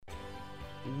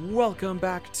Welcome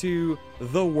back to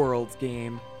The World's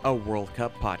Game, a World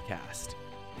Cup podcast.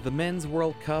 The Men's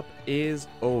World Cup is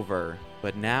over,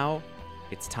 but now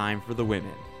it's time for the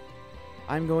women.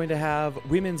 I'm going to have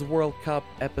Women's World Cup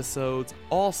episodes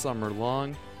all summer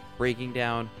long, breaking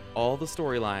down all the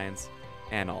storylines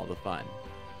and all the fun.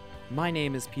 My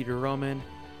name is Peter Roman.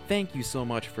 Thank you so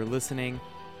much for listening.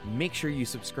 Make sure you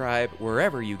subscribe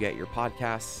wherever you get your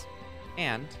podcasts,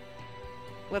 and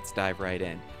let's dive right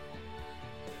in.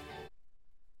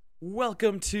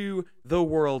 Welcome to The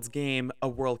World's Game, a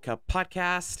World Cup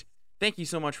podcast. Thank you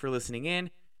so much for listening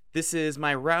in. This is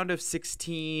my round of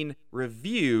 16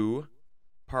 review,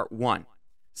 part 1.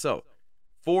 So,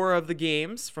 4 of the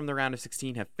games from the round of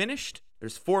 16 have finished.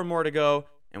 There's 4 more to go,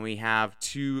 and we have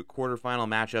 2 quarterfinal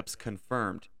matchups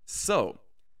confirmed. So,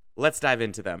 let's dive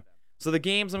into them. So the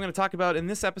games I'm going to talk about in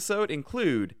this episode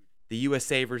include the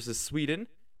USA versus Sweden,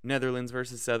 Netherlands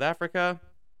versus South Africa,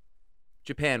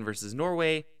 Japan versus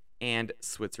Norway, and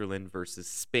Switzerland versus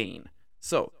Spain.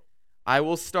 So, I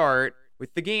will start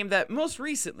with the game that most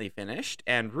recently finished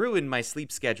and ruined my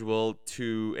sleep schedule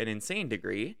to an insane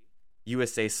degree,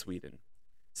 USA-Sweden.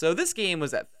 So this game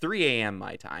was at 3 a.m.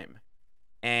 my time,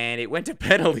 and it went to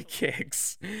penalty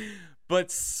kicks.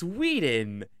 But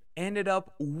Sweden ended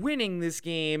up winning this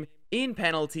game in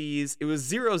penalties. It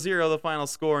was 0-0 the final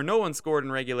score. No one scored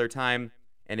in regular time,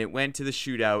 and it went to the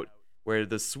shootout where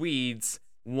the Swedes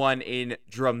won in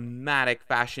dramatic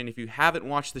fashion. If you haven't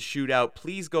watched the shootout,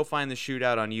 please go find the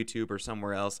shootout on YouTube or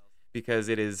somewhere else, because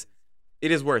it is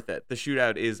worth it. The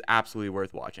shootout is absolutely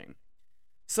worth watching.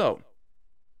 So,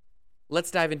 let's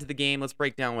dive into the game. Let's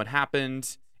break down what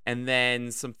happened, and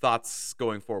then some thoughts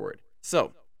going forward.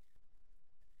 So,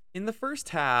 in the first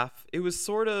half, it was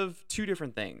sort of two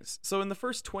different things. So in the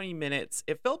first 20 minutes,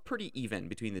 it felt pretty even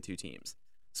between the two teams.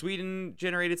 Sweden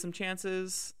generated some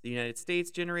chances, the United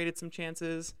States generated some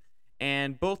chances,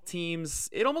 and both teams,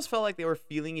 it almost felt like they were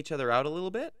feeling each other out a little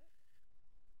bit.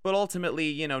 But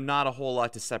ultimately, not a whole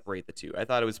lot to separate the two. I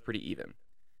thought it was pretty even.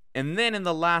 And then in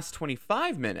the last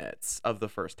 25 minutes of the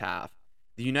first half,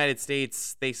 the United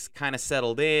States, they kind of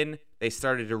settled in. They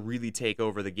started to really take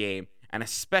over the game, and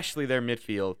especially their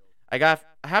midfield. I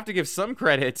have to give some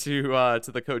credit to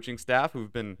the coaching staff,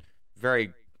 who've been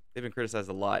they've been criticized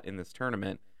a lot in this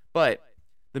tournament. But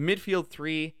the midfield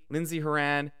three, Lindsey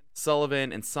Horan,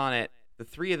 Sullivan, and Sonnet, the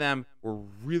three of them were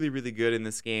really, really good in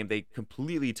this game. They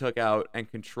completely took out and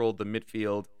controlled the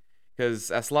midfield,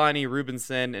 because Aslani,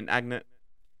 Rubinson, and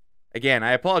again,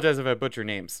 I apologize if I butcher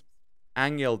names,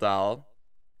 Angeldal,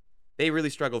 they really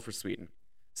struggled for Sweden.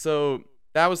 So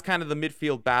that was kind of the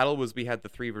midfield battle. We had the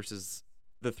 3 versus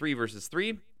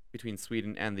 3 between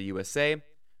Sweden and the USA.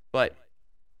 But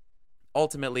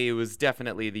ultimately, it was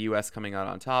definitely the US coming out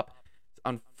on top.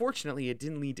 Unfortunately, it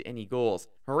didn't lead to any goals.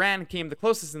 Horan came the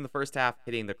closest in the first half,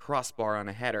 hitting the crossbar on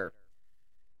a header.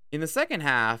 In the second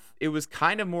half, it was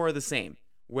kind of more of the same,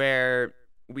 where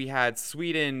we had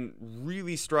Sweden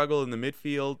really struggle in the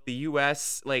midfield. The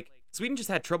US, Sweden just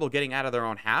had trouble getting out of their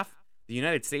own half. The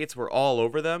United States were all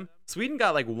over them. Sweden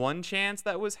got one chance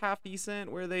that was half decent,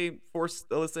 where they forced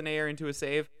Alyssa Nair into a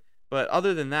save. But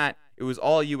other than that, it was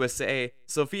all USA.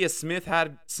 Sophia Smith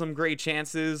had some great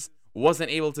chances, wasn't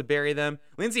able to bury them.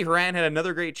 Lindsey Horan had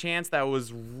another great chance that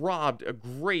was robbed. A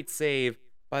great save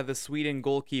by the Sweden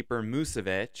goalkeeper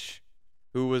Musovic,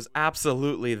 who was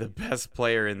absolutely the best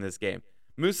player in this game.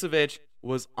 Musovic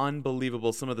was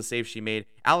unbelievable, some of the saves she made.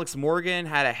 Alex Morgan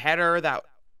had a header that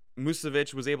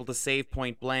Musovic was able to save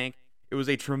point blank. It was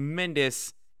a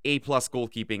tremendous A+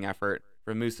 goalkeeping effort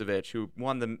from Musovic, who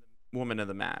won the woman of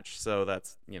the match. So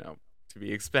that's, to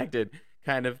be expected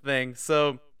kind of thing.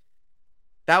 So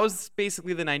that was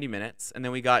basically the 90 minutes. And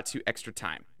then we got to extra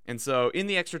time. And so in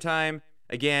the extra time,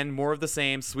 again, more of the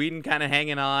same. Sweden kind of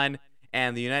hanging on,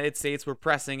 and the United States were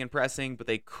pressing and pressing, but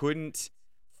they couldn't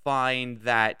find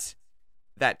that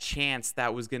chance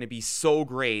that was going to be so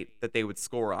great that they would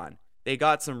score on. They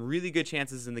got some really good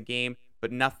chances in the game,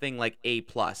 but nothing like A+.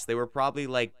 They were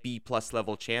probably B+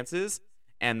 level chances,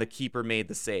 and the keeper made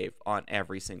the save on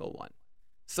every single one.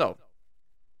 So,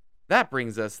 that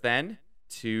brings us then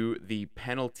to the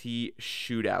penalty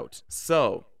shootout.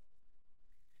 So,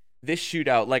 this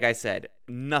shootout, like I said,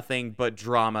 nothing but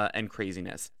drama and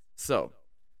craziness. So,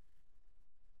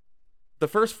 the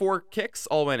first 4 kicks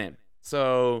all went in.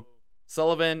 So,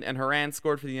 Sullivan and Horan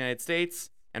scored for the United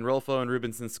States, and Rolfo and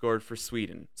Rubinson scored for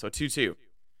Sweden. So 2-2.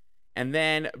 And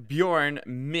then Bjorn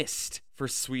missed for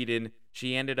Sweden.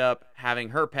 She ended up having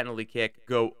her penalty kick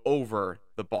go over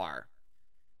the bar.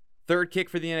 Third kick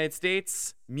for the United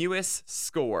States, Mewis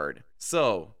scored.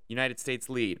 So, United States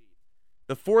lead.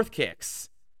 The fourth kicks,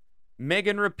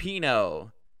 Megan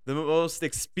Rapinoe, the most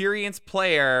experienced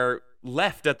player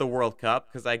left at the World Cup,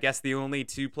 because I guess the only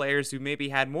two players who maybe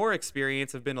had more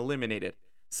experience have been eliminated.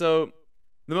 So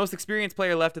the most experienced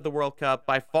player left at the World Cup,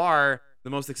 by far the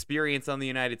most experienced on the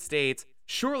United States.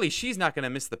 Surely she's not going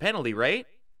to miss the penalty, right?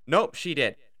 Nope, she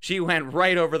did. She went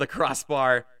right over the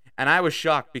crossbar, and I was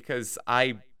shocked because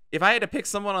if I had to pick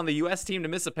someone on the U.S. team to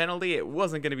miss a penalty, it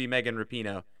wasn't going to be Megan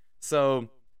Rapinoe. So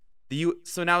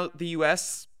now the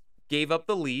U.S. gave up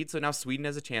the lead, so now Sweden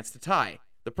has a chance to tie.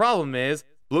 The problem is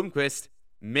Blomqvist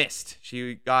missed.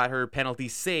 She got her penalty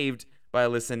saved by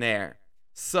Alyssa Nair.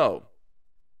 So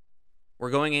we're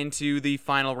going into the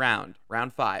final round,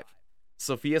 round 5.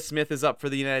 Sophia Smith is up for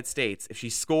the United States. If she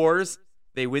scores,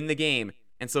 they win the game.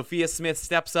 And Sophia Smith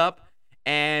steps up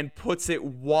and puts it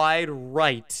wide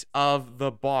right of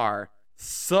the bar.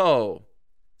 So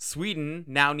Sweden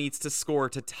now needs to score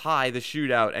to tie the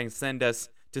shootout and send us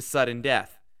to sudden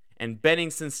death. And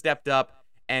Benningsen stepped up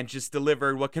and just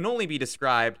delivered what can only be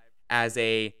described as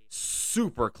a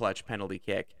super clutch penalty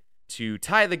kick to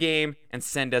tie the game and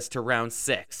send us to round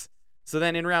 6. So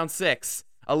then in round 6,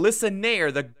 Alyssa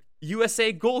Nair, the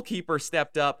USA goalkeeper,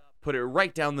 stepped up, put it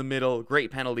right down the middle,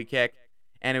 great penalty kick,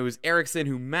 and it was Eriksson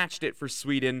who matched it for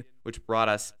Sweden, which brought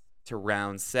us to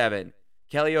round 7.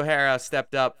 Kelly O'Hara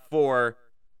stepped up for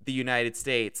the United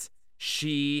States.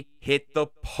 She hit the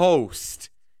post,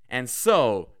 and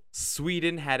so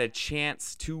Sweden had a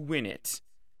chance to win it.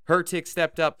 Hurtig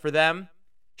stepped up for them.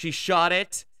 She shot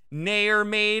it. Nair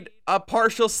made a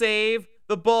partial save.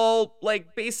 The ball,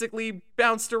 basically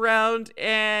bounced around,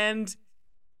 and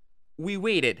we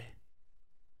waited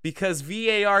because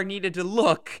VAR needed to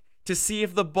look to see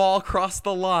if the ball crossed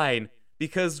the line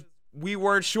because we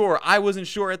weren't sure. I wasn't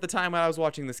sure at the time when I was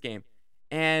watching this game.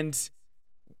 And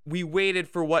we waited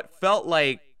for what felt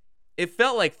like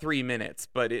 3 minutes,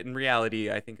 but in reality,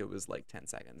 I think it was 10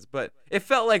 seconds. But it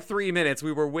felt like 3 minutes.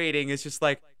 We were waiting. It's just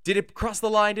did it cross the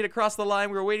line? Did it cross the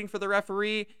line? We were waiting for the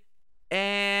referee,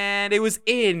 and it was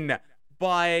in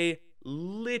by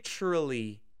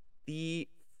literally the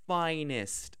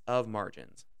finest of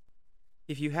margins.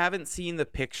 If you haven't seen the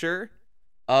picture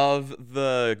of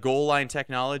the goal line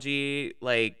technology,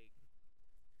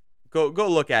 go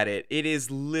look at it. It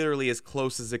is literally as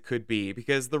close as it could be,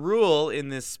 because the rule in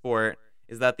this sport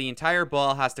is that the entire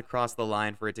ball has to cross the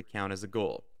line for it to count as a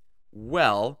goal.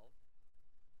 Well,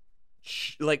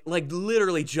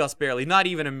 literally just barely, not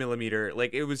even a millimeter.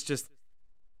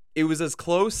 It was as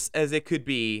close as it could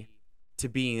be to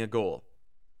being a goal.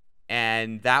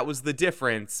 And that was the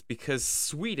difference, because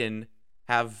Sweden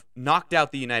have knocked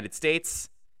out the United States,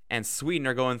 and Sweden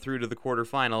are going through to the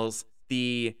quarterfinals.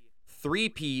 The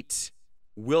three-peat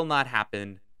will not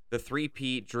happen. The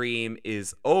three-peat dream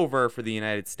is over for the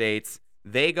United States.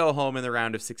 They go home in the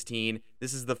round of 16.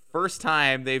 This is the first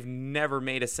time they've never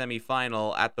made a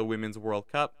semifinal at the Women's World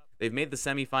Cup. They've made the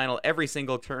semifinal every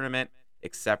single tournament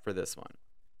except for this one.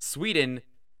 Sweden,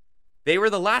 they were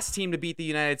the last team to beat the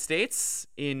United States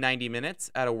in 90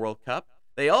 minutes at a World Cup.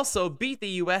 They also beat the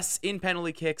U.S. in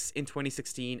penalty kicks in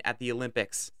 2016 at the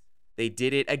Olympics. They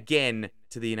did it again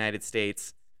to the United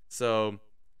States. So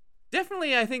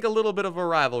definitely, I think, a little bit of a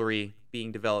rivalry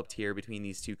being developed here between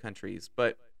these two countries.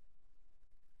 But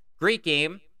great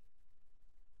game.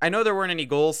 I know there weren't any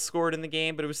goals scored in the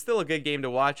game, but it was still a good game to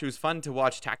watch. It was fun to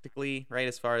watch tactically, right,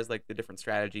 as far as the different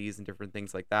strategies and different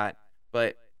things like that.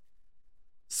 But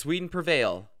Sweden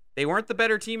prevail. They weren't the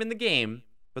better team in the game,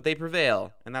 but they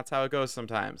prevail, and that's how it goes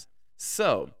sometimes.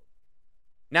 So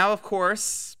now, of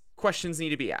course, questions need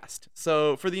to be asked.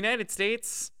 So for the United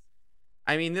States,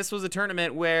 this was a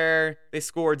tournament where they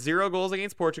scored 0 goals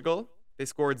against Portugal. They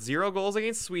scored 0 goals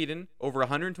against Sweden over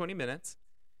 120 minutes.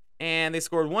 And they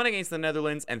scored 1 against the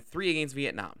Netherlands and 3 against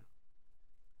Vietnam.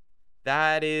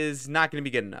 That is not going to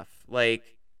be good enough.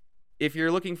 If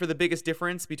you're looking for the biggest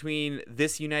difference between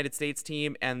this United States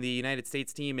team and the United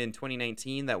States team in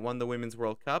 2019 that won the Women's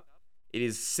World Cup, it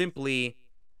is simply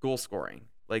goal scoring.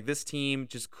 This team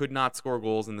just could not score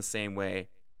goals in the same way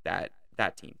that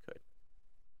that team could.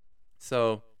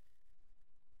 So,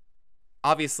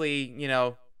 obviously,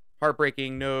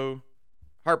 heartbreaking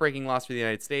loss for the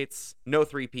United States. No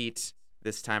three-peat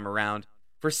this time around.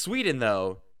 For Sweden,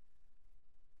 though,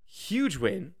 huge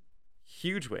win.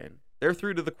 Huge win. They're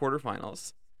through to the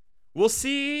quarterfinals. We'll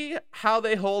see how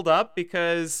they hold up,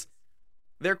 because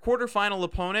their quarterfinal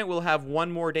opponent will have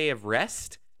one more day of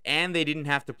rest, and they didn't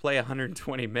have to play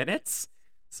 120 minutes.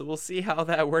 So we'll see how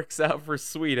that works out for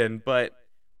Sweden. But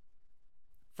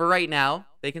for right now,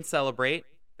 they can celebrate.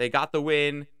 They got the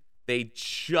win. They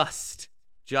just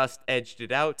edged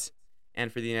it out.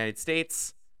 And for the United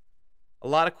States, A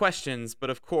lot of questions, but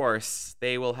of course,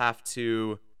 they will have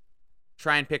to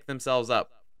try and pick themselves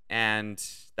up. And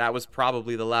that was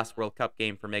probably the last World Cup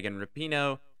game for Megan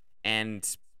Rapinoe, and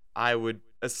I would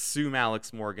assume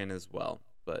Alex Morgan as well.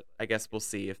 But I guess we'll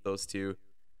see if those two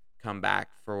come back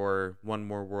for one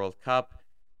more World Cup.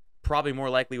 Probably more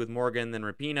likely with Morgan than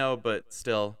Rapinoe, but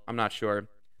still, I'm not sure.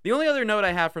 The only other note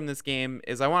I have from this game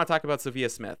is I want to talk about Sophia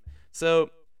Smith. So,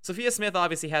 Sophia Smith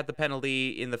obviously had the penalty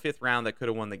in the 5th round that could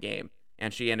have won the game,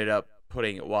 and she ended up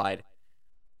putting it wide.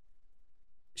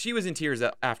 She was in tears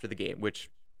after the game, which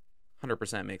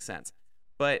 100% makes sense.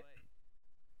 But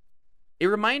it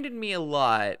reminded me a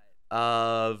lot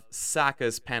of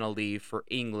Saka's penalty for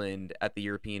England at the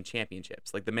European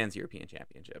Championships, like the men's European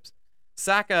Championships.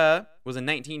 Saka was a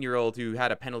 19-year-old who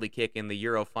had a penalty kick in the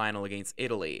Euro final against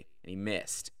Italy, and he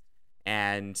missed.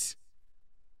 And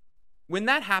when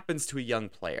that happens to a young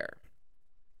player,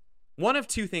 one of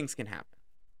two things can happen.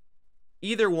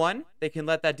 Either one, they can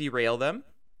let that derail them,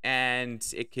 and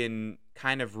it can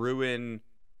kind of ruin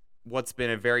what's been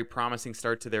a very promising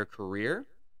start to their career,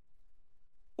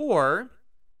 or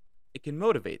it can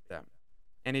motivate them.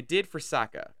 And it did for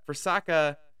Saka. For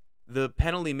Saka, the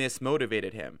penalty miss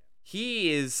motivated him.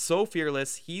 He is so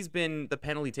fearless. He's been the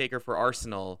penalty taker for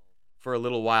Arsenal for a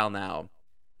little while now.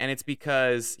 And it's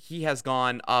because he has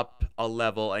gone up a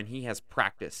level and he has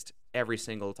practiced every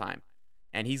single time.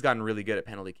 And he's gotten really good at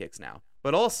penalty kicks now.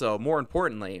 But also, more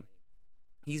importantly,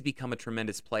 he's become a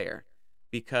tremendous player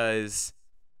because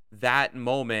that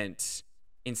moment,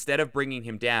 instead of bringing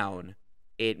him down,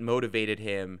 it motivated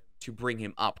him to bring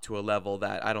him up to a level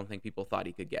that I don't think people thought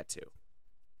he could get to.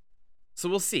 So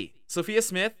we'll see. Sophia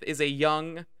Smith is a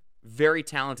young, very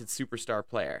talented superstar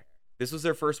player. This was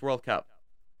their first World Cup.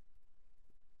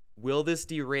 Will this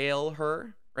derail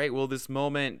her, right? Will this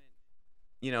moment,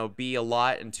 be a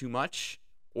lot and too much?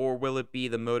 Or will it be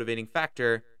the motivating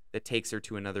factor that takes her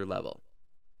to another level?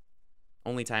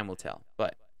 Only time will tell.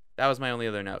 But that was my only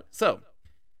other note. So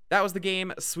that was the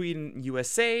game,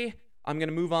 Sweden-USA. I'm going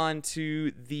to move on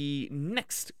to the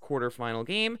next quarterfinal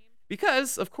game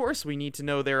because, of course, we need to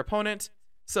know their opponent.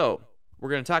 So we're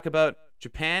going to talk about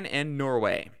Japan and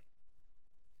Norway.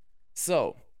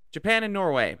 So, Japan and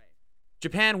Norway.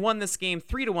 Japan won this game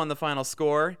 3-1 the final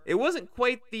score. It wasn't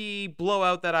quite the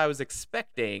blowout that I was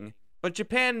expecting, but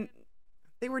Japan,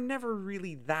 they were never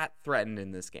really that threatened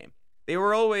in this game. They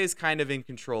were always kind of in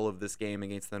control of this game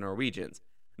against the Norwegians.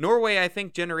 Norway, I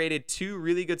think, generated 2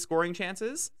 really good scoring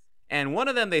chances, and one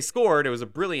of them they scored. It was a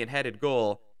brilliant headed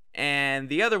goal, and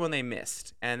the other one they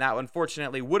missed, and that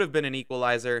unfortunately would have been an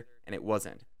equalizer, and it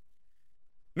wasn't.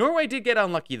 Norway did get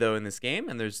unlucky, though, in this game,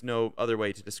 and there's no other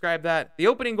way to describe that. The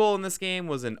opening goal in this game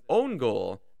was an own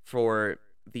goal for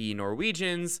the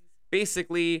Norwegians.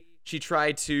 Basically, she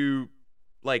tried to,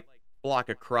 block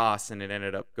a cross, and it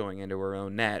ended up going into her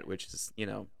own net, which is,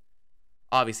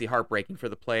 obviously heartbreaking for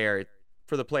the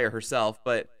player herself.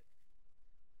 But,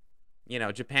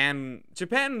 Japan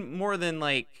more than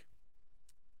they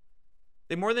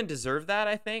more than deserve that,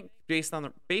 I think, based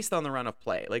on the run of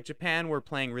play. Japan were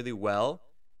playing really well,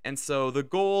 and so the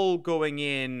goal going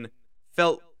in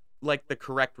felt like the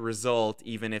correct result,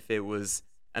 even if it was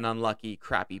an unlucky,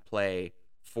 crappy play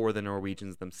for the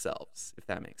Norwegians themselves, if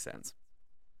that makes sense.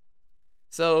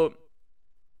 So,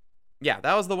 yeah,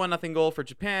 that was the 1-0 goal for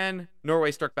Japan.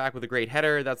 Norway struck back with a great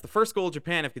header. That's the first goal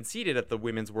Japan have conceded at the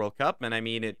Women's World Cup, and I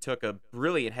mean, it took a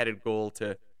brilliant headed goal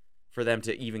for them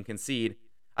to even concede.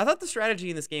 I thought the strategy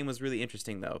in this game was really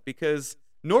interesting, though, because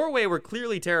Norway were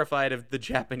clearly terrified of the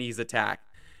Japanese attack.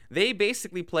 They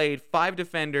basically played 5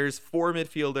 defenders, 4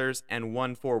 midfielders, and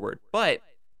 1 forward. But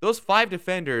those 5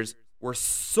 defenders were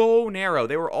so narrow.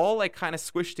 They were all kind of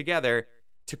squished together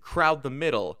to crowd the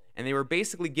middle, and they were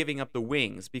basically giving up the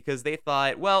wings because they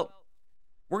thought, well,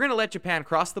 we're going to let Japan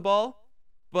cross the ball,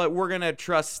 but we're going to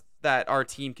trust that our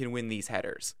team can win these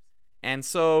headers. And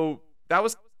so that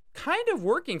was kind of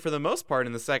working for the most part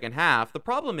in the second half. The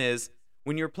problem is,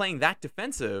 when you're playing that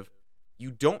defensive,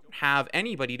 you don't have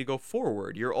anybody to go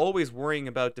forward. You're always worrying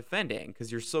about defending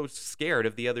because you're so scared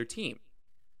of the other team.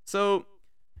 So,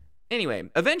 anyway,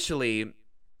 eventually,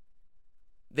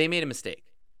 they made a mistake.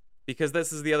 Because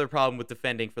this is the other problem with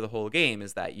defending for the whole game,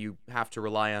 is that you have to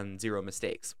rely on 0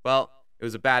 mistakes. Well, it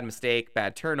was a bad mistake,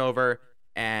 bad turnover,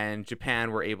 and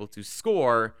Japan were able to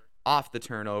score off the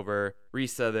turnover.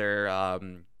 Risa, their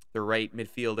right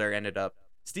midfielder, ended up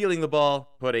stealing the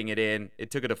ball, putting it in. It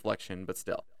took a deflection, but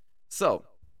still. So,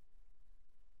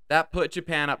 that put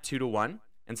Japan up 2-1.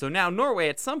 And so now Norway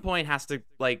at some point has to,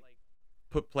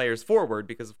 put players forward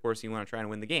because, of course, you want to try and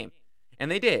win the game. And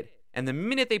they did. And the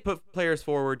minute they put players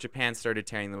forward, Japan started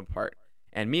tearing them apart.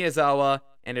 And Miyazawa,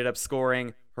 ended up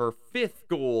scoring her 5th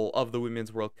goal of the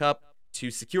Women's World Cup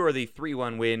to secure the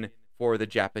 3-1 win for the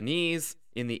Japanese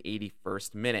in the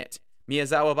 81st minute.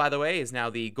 Miyazawa, by the way, is now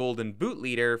the Golden Boot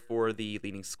leader for the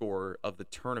leading scorer of the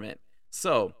tournament.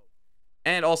 So,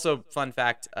 and also, fun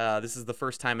fact, this is the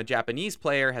first time a Japanese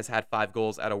player has had 5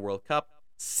 goals at a World Cup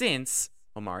since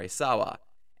Homare Sawa.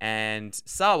 And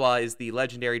Sawa is the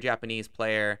legendary Japanese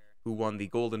player who won the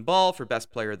Golden Ball for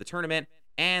Best Player of the tournament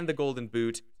and the Golden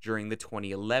Boot during the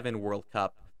 2011 World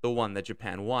Cup, the one that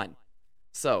Japan won.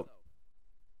 So,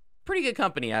 pretty good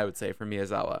company, I would say, for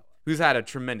Miyazawa, who's had a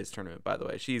tremendous tournament, by the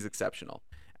way. She's exceptional.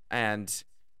 And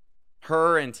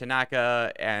her and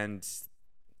Tanaka and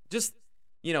just,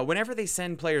 whenever they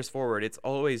send players forward, it's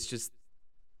always just,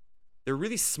 they're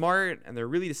really smart and they're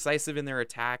really decisive in their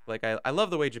attack. Like, I love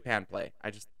the way Japan play.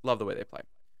 I just love the way they play.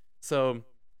 So,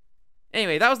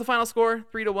 anyway, that was the final score,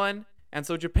 3-1. And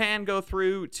so Japan go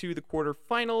through to the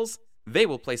quarterfinals. They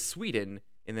will play Sweden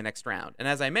in the next round. And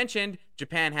as I mentioned,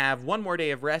 Japan have one more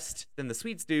day of rest than the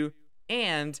Swedes do,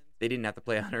 and they didn't have to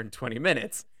play 120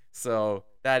 minutes. So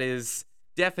that is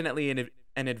definitely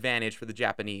an advantage for the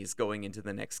Japanese going into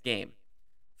the next game.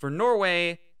 For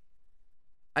Norway,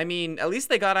 I mean, at least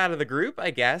they got out of the group,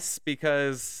 I guess,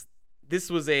 because this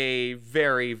was a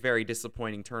very, very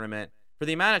disappointing tournament. For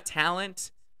the amount of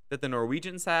talent that the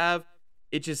Norwegians have,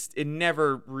 it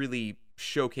never really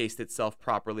showcased itself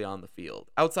properly on the field,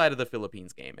 outside of the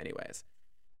Philippines game anyways.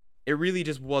 It really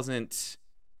just wasn't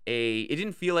it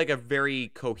didn't feel like a very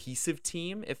cohesive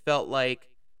team. It felt like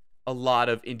a lot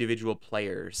of individual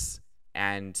players,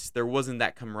 and there wasn't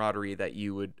that camaraderie that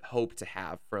you would hope to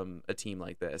have from a team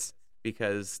like this,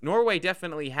 because Norway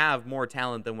definitely have more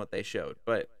talent than what they showed,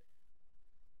 but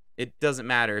it doesn't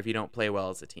matter if you don't play well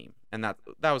as a team. And that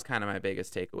was kind of my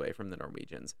biggest takeaway from the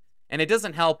Norwegians. And it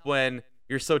doesn't help when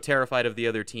you're so terrified of the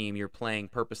other team, you're playing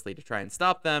purposely to try and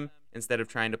stop them instead of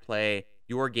trying to play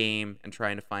your game and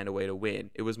trying to find a way to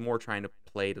win. It was more trying to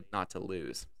play not to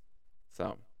lose.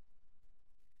 So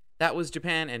that was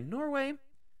Japan and Norway.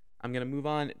 I'm going to move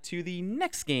on to the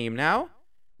next game now,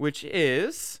 which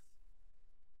is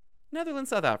Netherlands,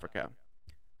 South Africa.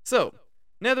 So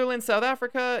Netherlands, South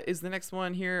Africa is the next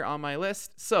one here on my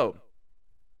list. So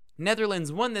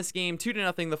Netherlands won this game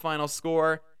 2-0, the final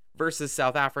score, versus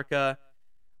South Africa.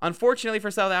 Unfortunately for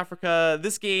South Africa,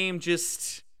 this game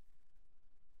just,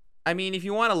 I mean, if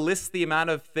you want to list the amount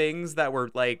of things that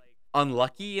were like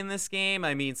unlucky in this game,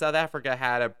 I mean, South Africa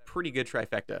had a pretty good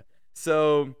trifecta.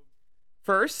 So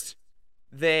first,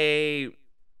 they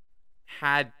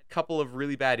had a couple of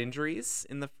really bad injuries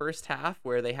in the first half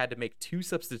where they had to make 2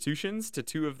 substitutions to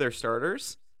 2 of their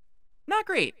starters. Not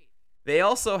great. They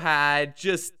also had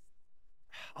just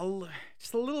a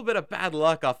little bit of bad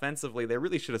luck offensively. They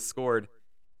really should have scored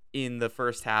in the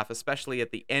first half, especially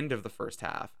at the end of the first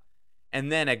half,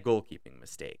 and then a goalkeeping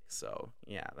mistake. So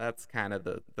yeah, that's kind of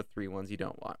the 3 ones you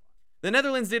don't want. The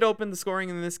Netherlands did open the scoring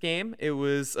in this game. It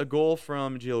was a goal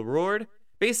from Jill Roord.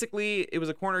 Basically, it was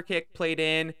a corner kick played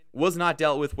in, was not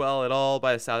dealt with well at all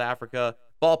by South Africa.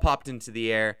 Ball popped into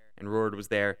the air, and Roord was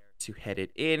there to head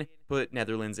it in, put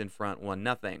Netherlands in front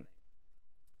 1-0.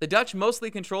 The Dutch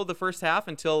mostly controlled the first half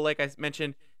until, like I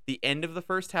mentioned, the end of the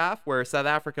first half, where South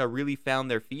Africa really found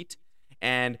their feet.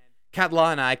 And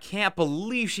Katlana, I can't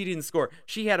believe she didn't score.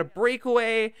 She had a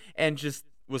breakaway and just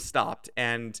was stopped.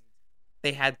 And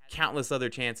they had countless other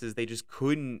chances. They just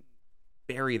couldn't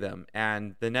bury them.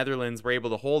 And the Netherlands were able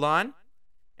to hold on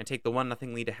and take the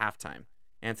 1-0 lead to halftime.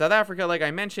 And South Africa, like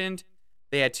I mentioned,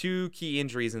 they had 2 key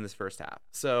injuries in this first half.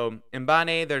 So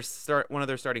Mbane, one of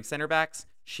their starting center backs,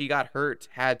 she got hurt,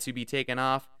 had to be taken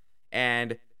off.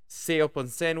 And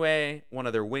Seoponsenwe, one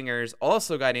of their wingers,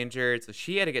 also got injured, so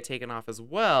she had to get taken off as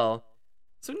well.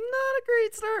 So not a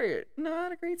great start.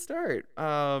 Not a great start.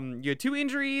 You had 2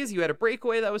 injuries, you had a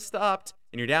breakaway that was stopped,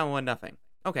 and you're down 1-0.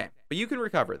 Okay, but you can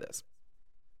recover this.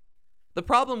 The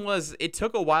problem was it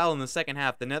took a while in the second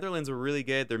half. The Netherlands were really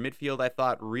good. Their midfield, I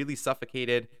thought, really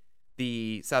suffocated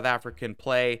the South African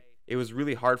play. It was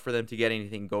really hard for them to get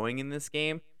anything going in this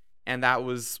game, and that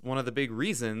was one of the big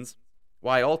reasons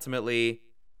why ultimately,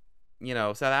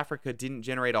 South Africa didn't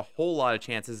generate a whole lot of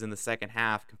chances in the second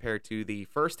half compared to the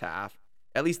first half,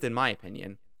 at least in my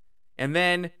opinion. And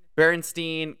then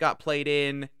Berenstein got played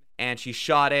in, and she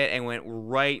shot it and went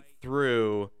right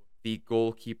through the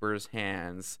goalkeeper's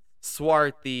hands.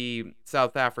 Swart, the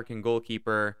South African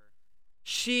goalkeeper,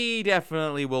 she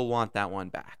definitely will want that one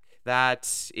back.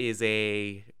 That is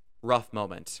a rough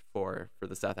moment for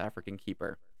the South African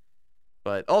keeper.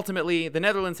 But ultimately, the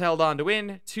Netherlands held on to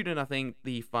win, 2-0,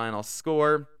 the final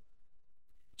score.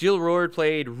 Jill Roord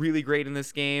played really great in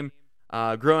this game.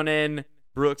 Groningen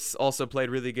Brooks also played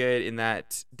really good in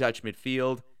that Dutch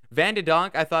midfield. Van de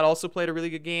Donk, I thought, also played a really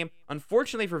good game.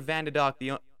 Unfortunately for Van de Donk,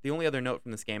 the only other note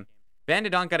from this game, Van de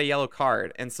Donk got a yellow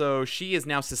card, and so she is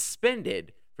now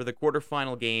suspended for the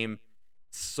quarterfinal game.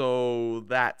 So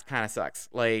that kind of sucks.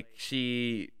 Like,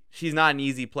 she's not an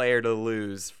easy player to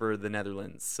lose for the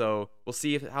Netherlands. So we'll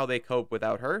see how they cope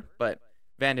without her. But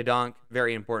Van de Donk,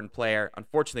 very important player,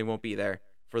 unfortunately won't be there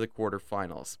for the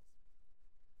quarterfinals.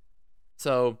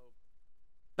 So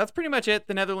that's pretty much it.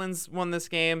 The Netherlands won this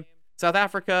game. South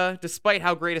Africa, despite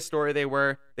how great a story they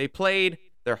were, they played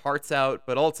their hearts out,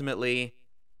 but ultimately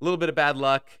a little bit of bad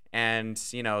luck, and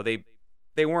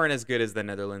they weren't as good as the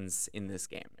Netherlands in this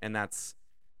game, and that's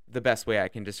the best way I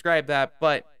can describe that.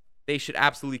 But they should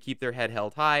absolutely keep their head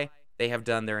held high. They have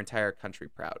done their entire country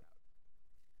proud.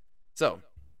 So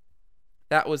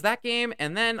that was that game,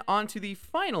 and then on to the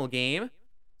final game,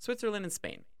 Switzerland and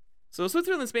Spain. So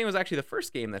Switzerland and Spain was actually the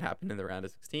first game that happened in the round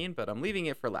of 16, but I'm leaving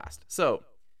it for last. So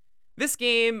this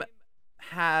game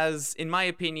has, in my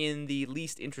opinion, the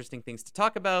least interesting things to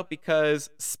talk about because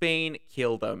Spain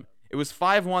killed them. It was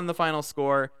 5-1 the final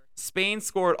score. Spain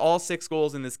scored all 6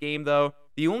 goals in this game, though.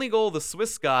 The only goal the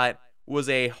Swiss got was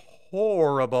a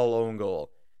horrible own goal.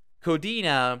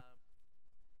 Codina,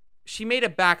 she made a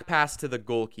back pass to the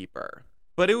goalkeeper,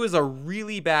 but it was a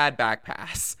really bad back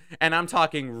pass, and I'm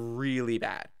talking really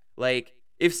bad. Like,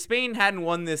 if Spain hadn't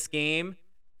won this game,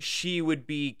 she would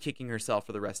be kicking herself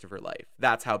for the rest of her life.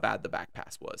 That's how bad the back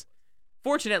pass was.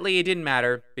 Fortunately, it didn't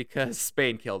matter because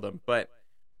Spain killed them. But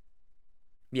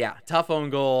yeah, tough own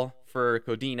goal for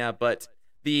Codina. But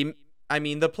the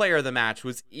player of the match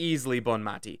was easily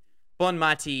Bonmati.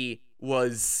 Bonmati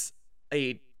was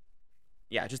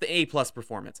just an A+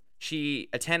 performance. A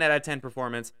 10 out of 10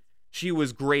 performance. She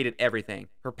was great at everything.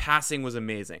 Her passing was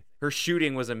amazing. Her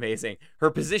shooting was amazing.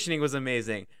 Her positioning was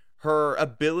amazing. Her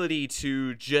ability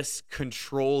to just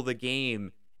control the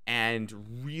game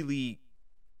and really,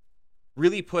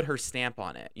 really put her stamp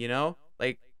on it,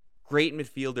 Like, great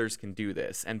midfielders can do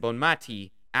this, and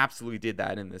Bonmati absolutely did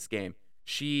that in this game.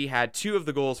 She had 2 of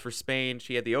the goals for Spain.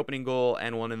 She had the opening goal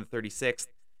and one in the 36th,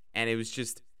 and it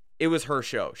was her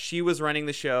show. She was running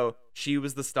the show. She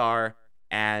was the star,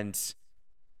 and,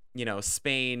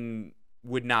 Spain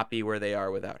would not be where they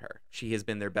are without her. She has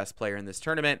been their best player in this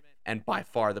tournament, and by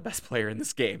far the best player in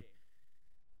this game.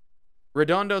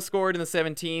 Redondo scored in the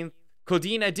 17th.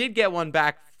 Codina did get one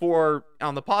back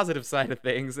on the positive side of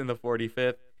things in the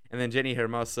 45th, and then Jenny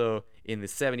Hermoso in the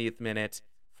 70th minute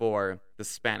for the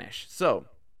Spanish. So,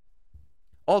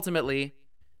 ultimately,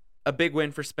 a big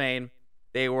win for Spain.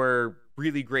 They were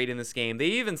really great in this game. They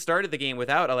even started the game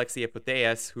without Alexia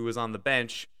Putellas, who was on the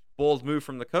bench. Bold move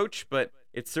from the coach, but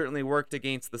it certainly worked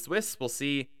against the Swiss. We'll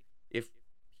see if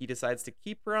he decides to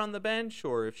keep her on the bench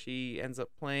or if she ends up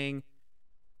playing,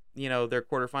 their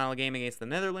quarterfinal game against the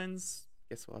Netherlands.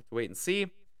 Guess we'll have to wait and see.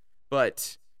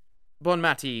 But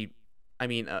Bonmati,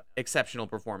 exceptional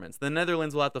performance. The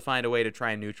Netherlands will have to find a way to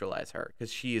try and neutralize her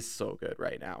because she is so good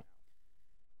right now.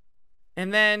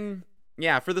 And then,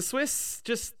 for the Swiss,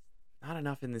 just not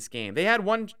enough in this game. They had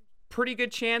one pretty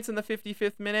good chance in the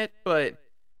 55th minute, but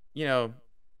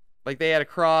they had a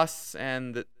cross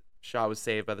and the shot was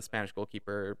saved by the Spanish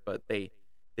goalkeeper, but they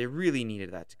really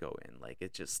needed that to go in. Like,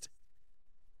 it just,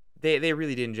 they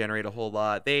really didn't generate a whole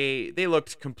lot. They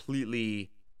looked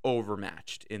completely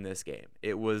overmatched in this game.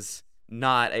 It was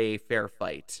not a fair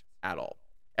fight at all,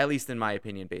 at least in my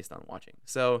opinion, based on watching.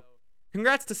 So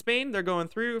congrats to Spain. They're going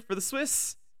through. For the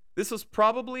Swiss, this was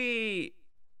probably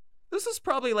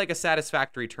like a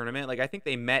satisfactory tournament. Like, I think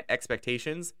they met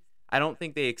expectations. I don't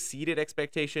think they exceeded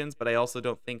expectations, but I also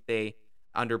don't think they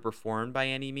underperformed by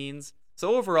any means.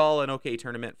 So overall, an okay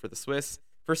tournament for the Swiss.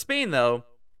 For Spain, though,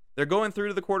 they're going through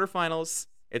to the quarterfinals.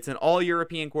 It's an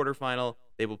all-European quarterfinal.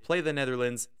 They will play the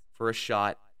Netherlands for a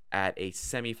shot at a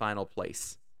semifinal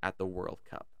place at the World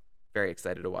Cup. Very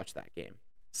excited to watch that game.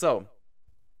 So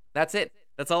that's it.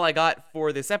 That's all I got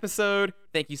for this episode.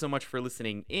 Thank you so much for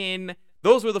listening in.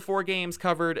 Those were the 4 games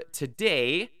covered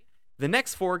today. The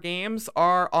next 4 games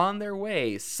are on their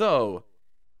way. So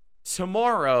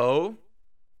tomorrow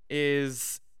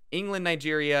is England,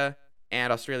 Nigeria,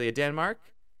 and Australia, Denmark.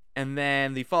 And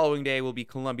then the following day will be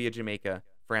Colombia, Jamaica,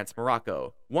 France,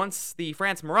 Morocco. Once the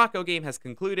France-Morocco game has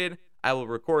concluded, I will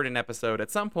record an episode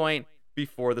at some point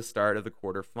before the start of the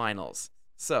quarterfinals.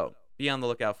 So be on the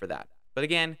lookout for that. But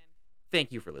again,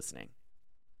 thank you for listening.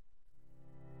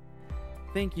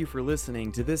 Thank you for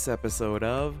listening to this episode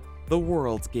of The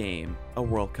World's Game, a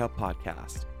World Cup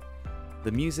podcast.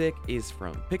 The music is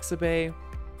from Pixabay.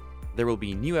 There will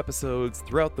be new episodes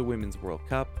throughout the Women's World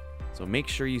Cup, so make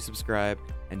sure you subscribe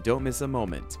and don't miss a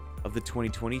moment of the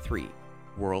 2023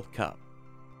 World Cup.